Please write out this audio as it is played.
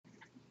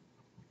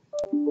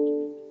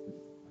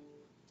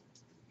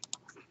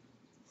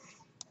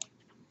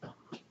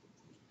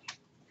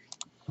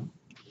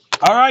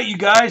All right, you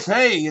guys.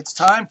 Hey, it's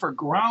time for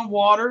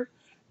groundwater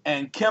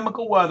and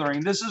chemical weathering.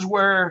 This is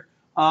where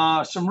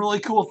some really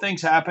cool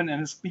things happen,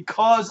 and it's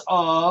because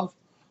of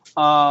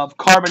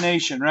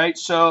carbonation, right?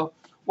 So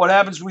what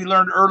happens, we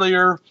learned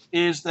earlier,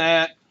 is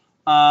that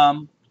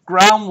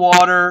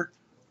groundwater,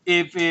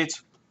 if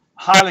it's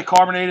highly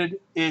carbonated,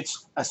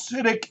 it's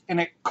acidic, and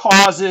it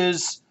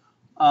causes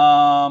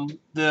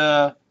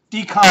the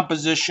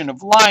decomposition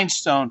of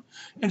limestone.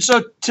 And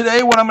so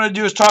today what I'm going to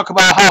do is talk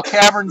about how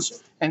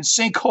caverns and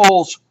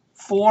sinkholes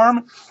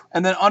form,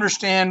 and then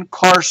understand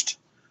karst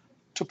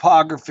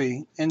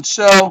topography. And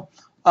so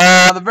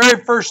the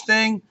very first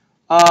thing,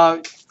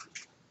 how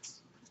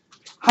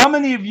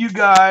many of you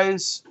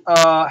guys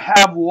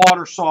have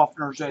water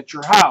softeners at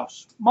your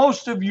house?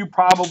 Most of you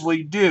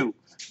probably do,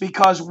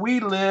 because we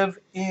live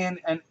in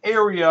an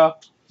area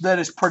that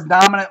is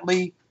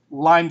predominantly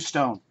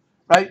limestone,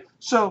 right?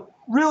 So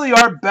really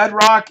our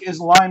bedrock is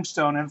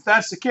limestone, and if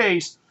that's the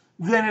case,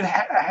 then it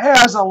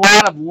has a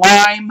lot of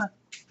lime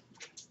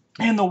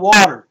in the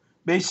water.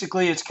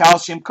 Basically, it's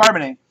calcium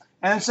carbonate,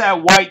 and it's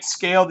that white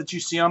scale that you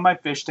see on my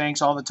fish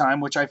tanks all the time,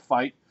 which I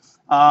fight.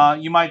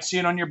 You might see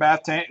it on your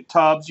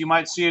bathtubs. You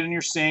might see it in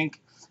your sink,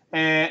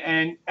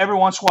 and every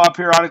once in a while,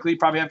 periodically, you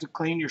probably have to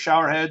clean your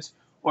shower heads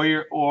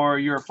or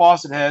your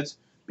faucet heads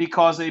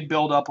because they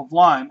build up of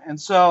lime. And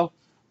so,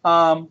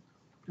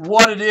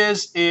 what it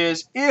is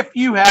if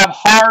you have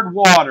hard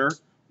water,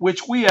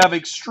 which we have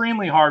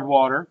extremely hard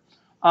water,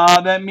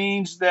 that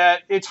means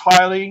that it's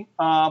highly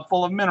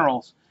full of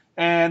minerals.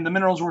 And the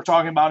minerals we're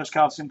talking about is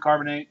calcium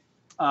carbonate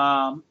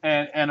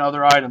and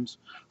other items.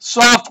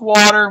 Soft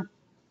water,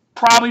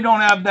 probably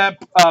don't have that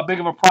big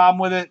of a problem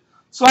with it.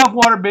 Soft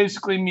water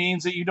basically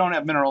means that you don't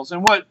have minerals.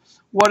 And what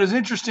is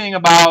interesting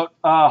about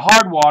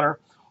hard water,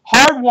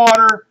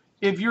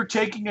 if you're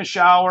taking a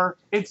shower,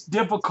 it's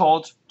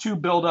difficult to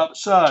build up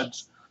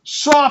suds.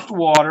 Soft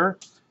water,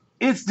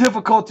 it's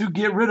difficult to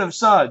get rid of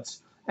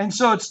suds. And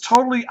so it's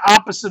totally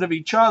opposite of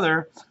each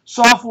other.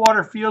 Soft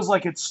water feels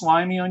like it's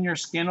slimy on your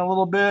skin a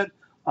little bit.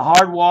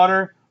 Hard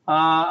water,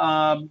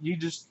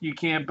 you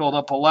can't build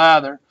up a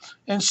lather.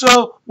 And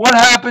so what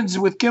happens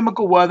with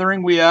chemical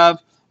weathering, we have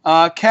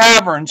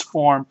caverns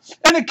form.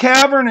 And a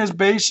cavern is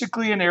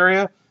basically an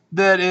area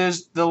that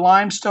is, the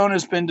limestone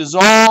has been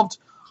dissolved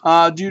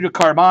due to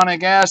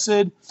carbonic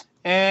acid,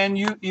 and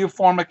you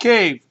form a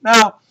cave.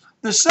 Now,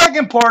 the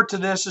second part to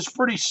this is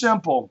pretty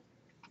simple.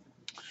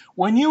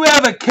 When you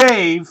have a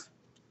cave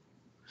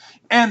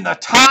and the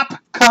top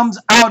comes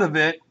out of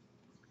it,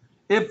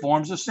 it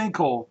forms a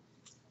sinkhole.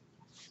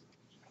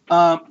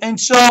 And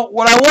so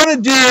what I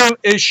want to do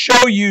is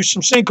show you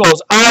some sinkholes.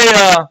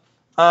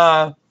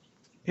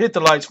 Hit the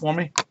lights for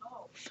me.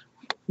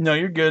 No,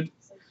 you're good.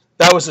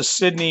 That was a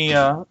Sydney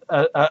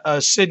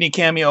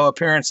cameo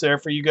appearance there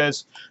for you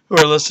guys who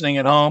are listening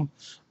at home.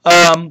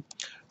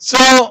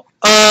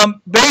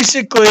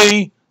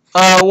 Basically,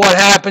 what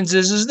happens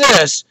is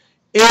this.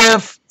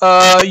 If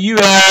you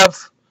have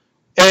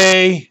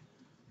a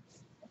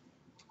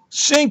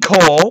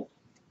sinkhole,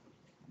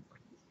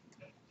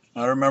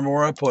 I remember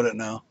where I put it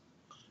now.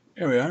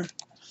 Here we are.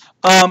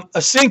 A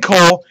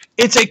sinkhole,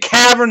 it's a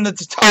cavern that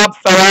the top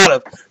fell out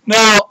of.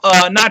 Now,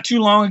 not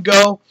too long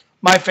ago,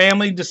 my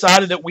family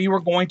decided that we were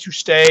going to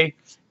stay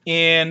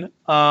in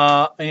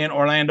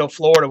Orlando,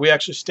 Florida. We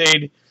actually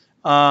stayed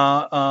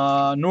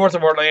north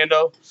of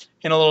Orlando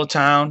in a little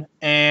town,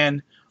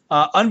 and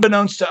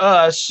unbeknownst to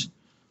us,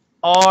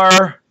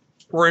 our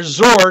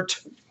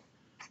resort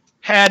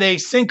had a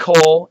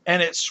sinkhole,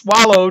 and it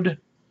swallowed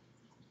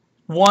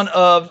one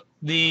of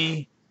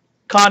the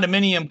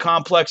condominium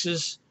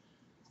complexes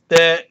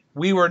that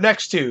we were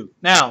next to.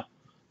 Now,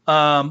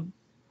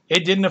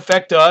 it didn't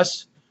affect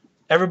us.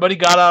 Everybody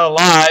got out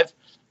alive,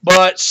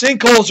 but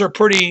sinkholes are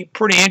pretty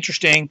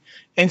interesting.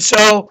 And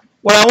so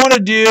what I want to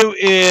do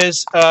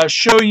is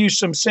show you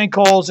some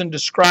sinkholes and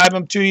describe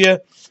them to you,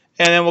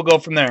 and then we'll go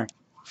from there.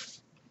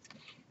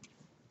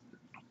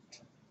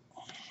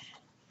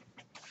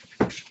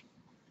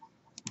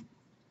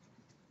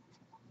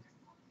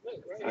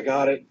 I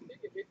got it.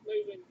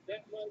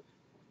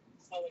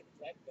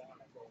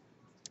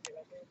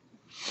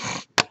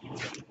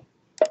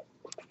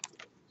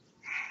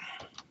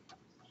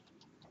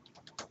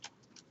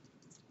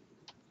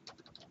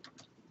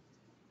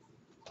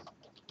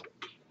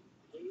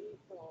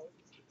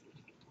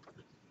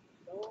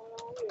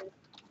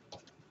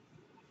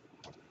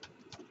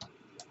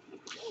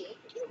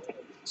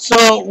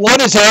 So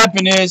what has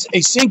happened is a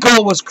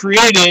sinkhole was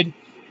created,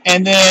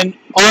 and then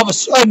all of a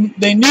sudden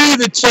they knew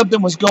that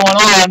something was going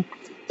on.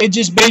 It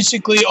just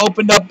basically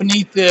opened up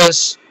beneath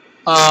this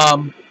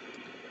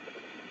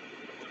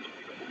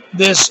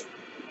this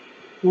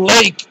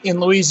lake in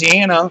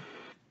Louisiana,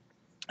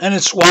 and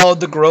it swallowed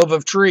the grove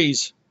of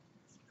trees.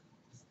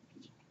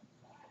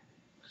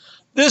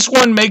 This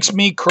one makes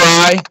me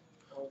cry.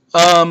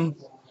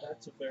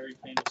 That's a very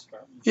famous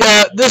car.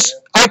 Yeah,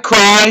 I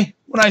cry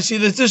when I see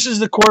this. This is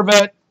the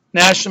Corvette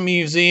National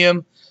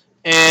Museum,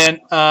 and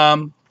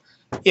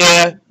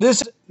yeah,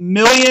 this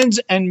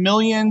millions and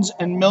millions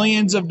and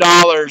millions of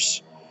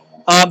dollars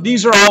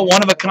These are all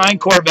one-of-a-kind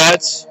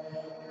Corvettes.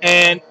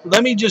 And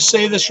let me just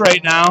say this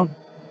right now.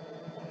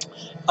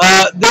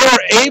 They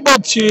were able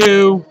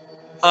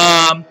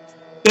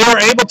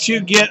to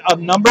get a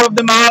number of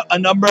them out. A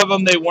number of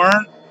them they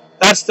weren't.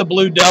 That's the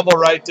Blue Devil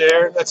right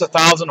there. That's a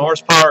 1,000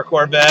 horsepower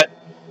Corvette.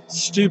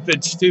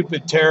 Stupid,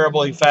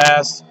 terribly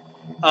fast.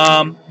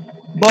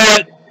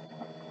 But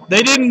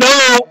they didn't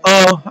know.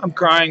 Oh, I'm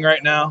crying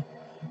right now.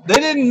 They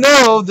didn't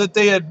know that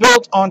they had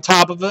built on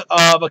top of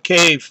a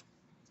cave.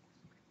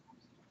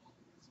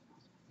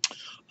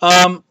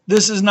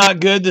 This is not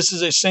good. This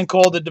is a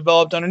sinkhole that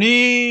developed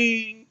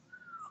underneath.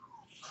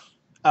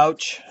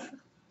 Ouch.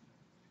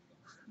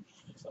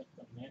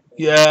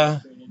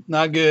 Yeah,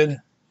 not good.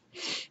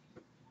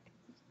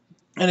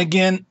 And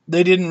again,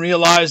 they didn't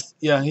realize.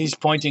 Yeah, he's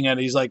pointing at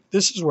it. He's like,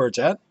 this is where it's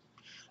at.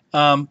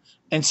 And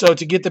so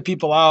to get the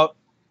people out,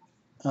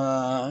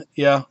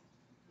 yeah,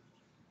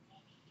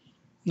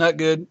 not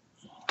good.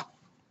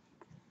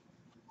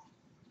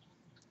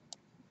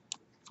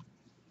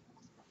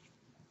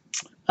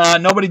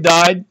 Nobody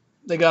died.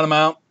 They got them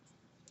out.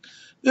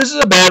 This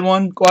is a bad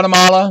one,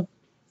 Guatemala.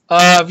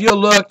 If you'll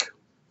look,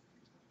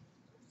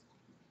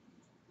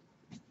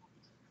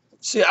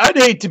 see, I'd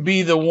hate to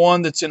be the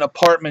one that's in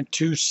apartment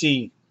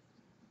 2C,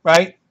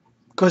 right?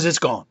 Because it's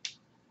gone.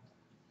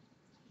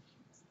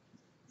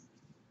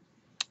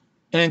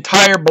 An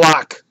entire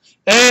block.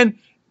 And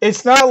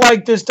it's not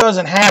like this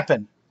doesn't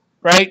happen,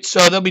 right?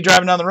 So they'll be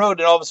driving down the road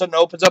and all of a sudden it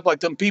opens up like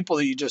them people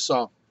that you just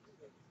saw.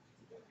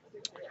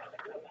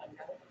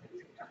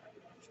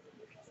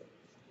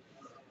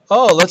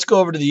 Oh, let's go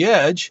over to the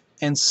edge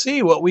and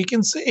see what we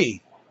can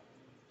see.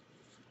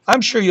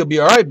 I'm sure you'll be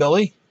all right,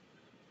 Billy.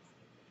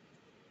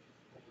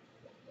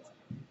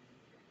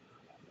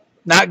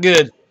 Not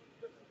good.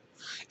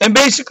 And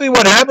basically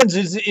what happens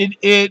is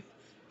it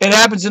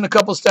happens in a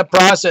couple-step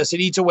process. It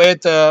eats away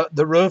at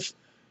the roof,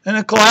 and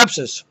it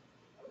collapses.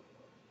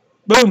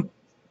 Boom.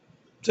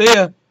 See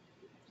ya.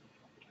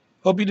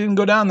 Hope you didn't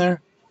go down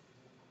there.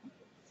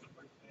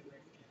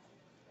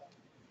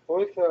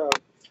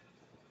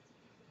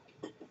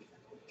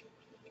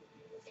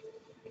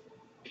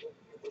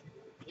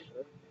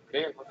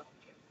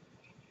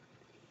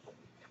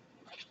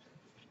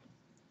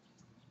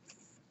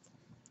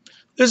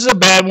 This is a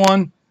bad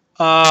one.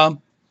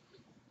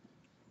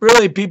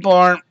 Really, people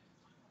aren't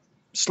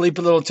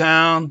sleepy little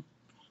town,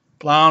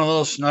 plowing a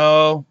little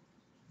snow.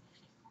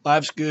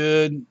 Life's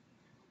good.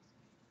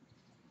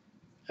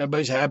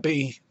 Everybody's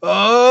happy.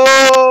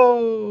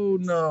 Oh,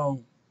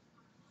 no.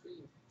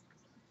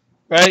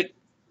 Right?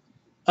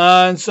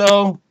 And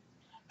so,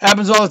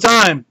 happens all the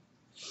time.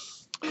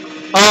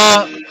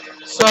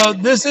 So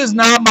this is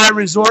not my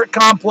resort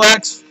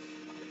complex.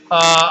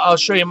 I'll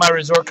show you my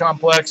resort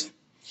complex.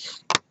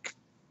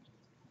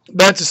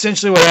 That's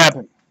essentially what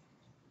happened.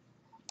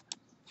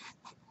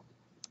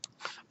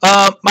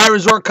 My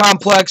resort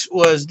complex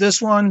was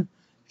this one,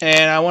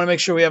 and I want to make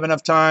sure we have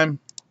enough time.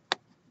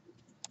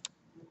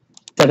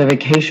 At a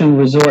vacation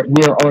resort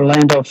near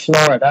Orlando,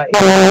 Florida. In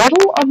the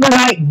middle of the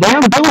night,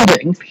 their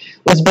building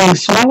was being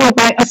swallowed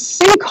by a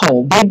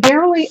sinkhole. They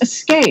barely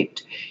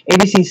escaped.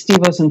 ABC's Steve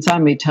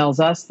Osunsami tells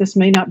us this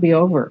may not be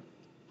over.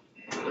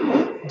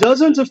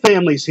 Dozens of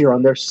families here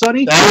on their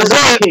sunny Florida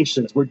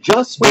vacations were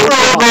just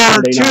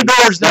over 2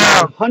 doors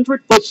down. A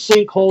 100-foot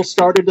sinkhole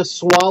started to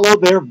swallow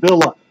their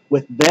villa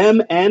with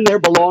them and their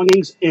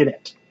belongings in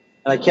it.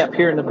 I kept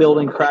hearing the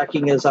building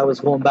cracking as I was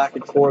going back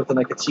and forth, and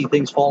I could see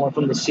things falling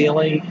from the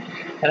ceiling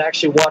and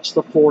actually watched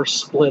the floor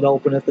split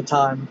open at the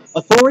time.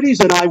 Authorities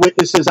and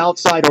eyewitnesses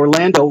outside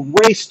Orlando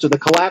raced to the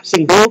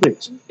collapsing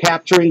buildings,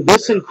 capturing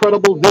this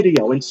incredible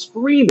video and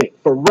screaming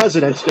for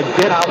residents to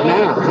get out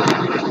now.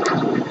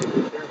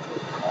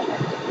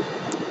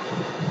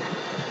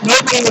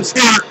 Nobody was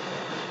here.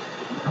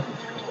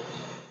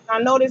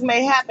 I know this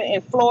may happen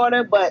in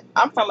Florida, but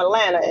I'm from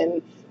Atlanta,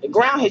 and the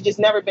ground has just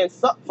never been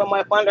sucked from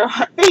up under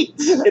our feet.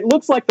 It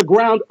looks like the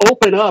ground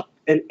opened up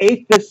and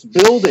ate this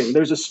building.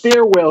 There's a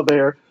stairwell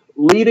there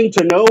leading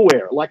to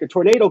nowhere, like a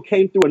tornado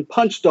came through and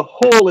punched a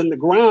hole in the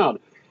ground.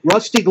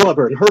 Rusty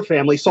Glover and her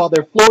family saw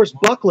their floors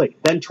buckling,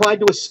 then tried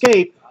to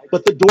escape,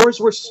 but the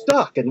doors were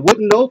stuck and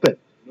wouldn't open.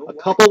 A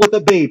couple with a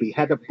baby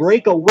had to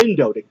break a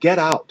window to get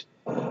out.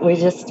 We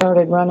just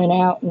started running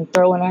out and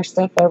throwing our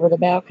stuff over the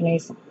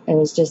balconies. It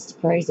was just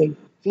crazy.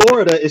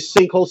 Florida is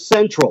sinkhole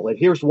central, and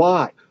here's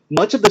why.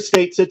 Much of the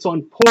state sits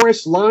on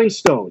porous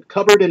limestone,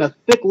 covered in a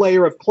thick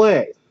layer of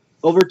clay.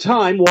 Over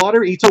time,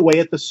 water eats away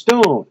at the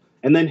stone,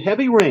 and then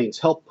heavy rains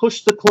help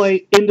push the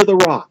clay into the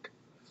rock.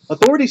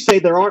 Authorities say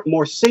there aren't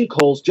more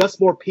sinkholes, just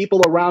more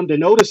people around to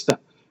notice them.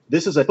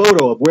 This is a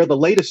photo of where the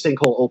latest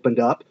sinkhole opened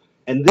up,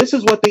 and this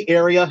is what the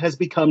area has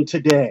become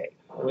today.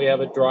 We have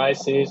a dry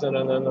season,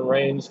 and then the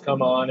rains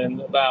come on in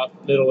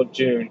about middle of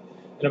June.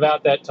 And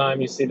about that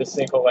time, you see the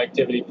sinkhole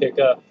activity pick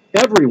up.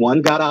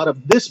 Everyone got out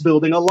of this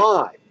building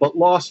alive, but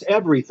lost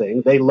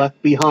everything they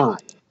left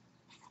behind.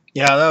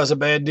 Yeah, that was a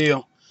bad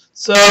deal.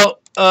 So,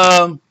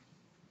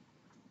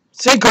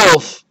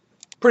 sinkholes,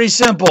 pretty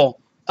simple.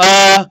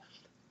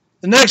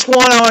 The next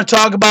one I want to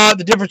talk about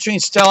the difference between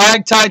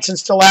stalactites and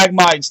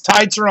stalagmites.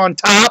 Tites are on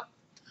top,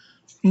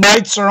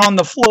 mites are on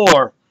the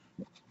floor.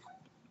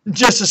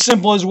 Just as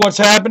simple as what's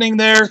happening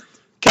there.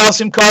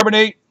 Calcium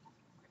carbonate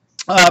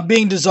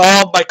being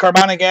dissolved by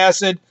carbonic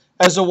acid.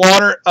 As the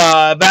water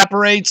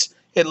evaporates,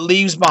 it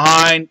leaves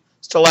behind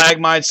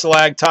stalagmites,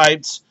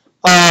 stalactites,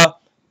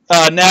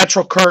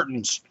 natural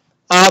curtains.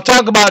 I'll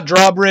talk about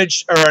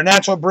drawbridge or a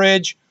natural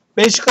bridge.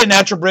 Basically, a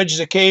natural bridge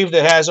is a cave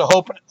that has an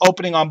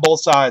opening on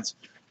both sides,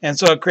 and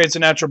so it creates a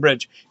natural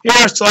bridge. Here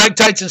are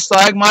stalactites and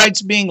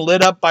stalagmites being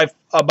lit up by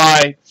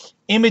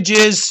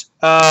images,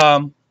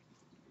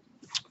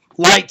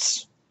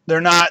 lights.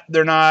 They're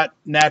not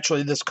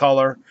naturally this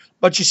color,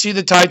 but you see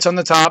the tites on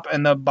the top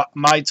and the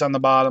mites on the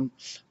bottom.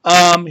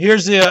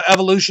 Here's the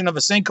evolution of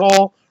a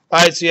sinkhole,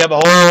 right? So you have a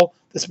hole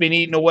that's been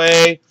eaten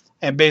away,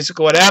 and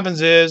basically what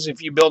happens is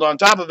if you build on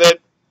top of it,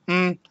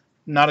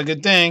 not a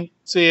good thing.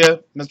 See ya,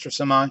 Mr.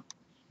 Semi.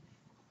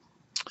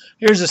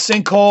 Here's a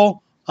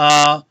sinkhole.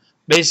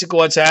 Basically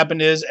what's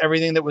happened is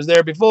everything that was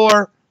there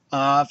before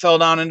fell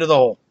down into the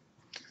hole.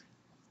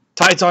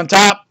 Tites on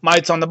top,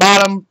 mites on the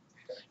bottom.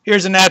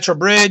 Here's a natural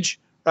bridge,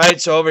 right?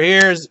 So over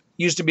here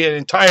used to be an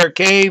entire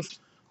cave,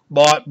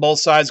 but both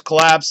sides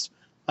collapsed,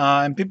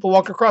 and people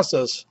walk across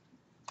those.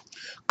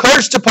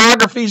 Karst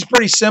topography is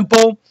pretty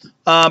simple.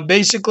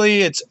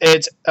 Basically, it's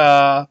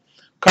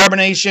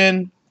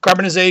carbonization,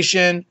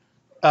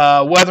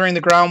 weathering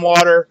the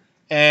groundwater,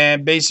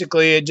 and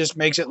basically it just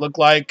makes it look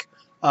like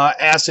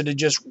acid had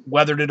just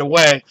weathered it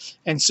away.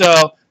 And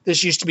so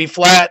this used to be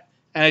flat,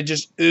 and it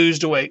just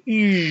oozed away,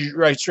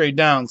 right straight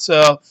down.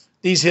 So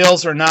these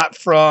hills are not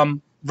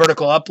from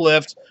vertical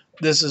uplift.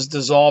 This is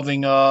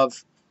dissolving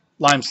of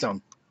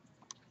limestone.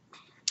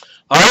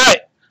 All right,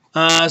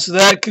 so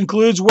that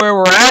concludes where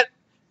we're at,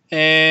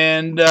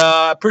 and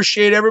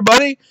appreciate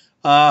everybody.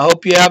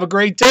 Hope you have a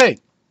great day.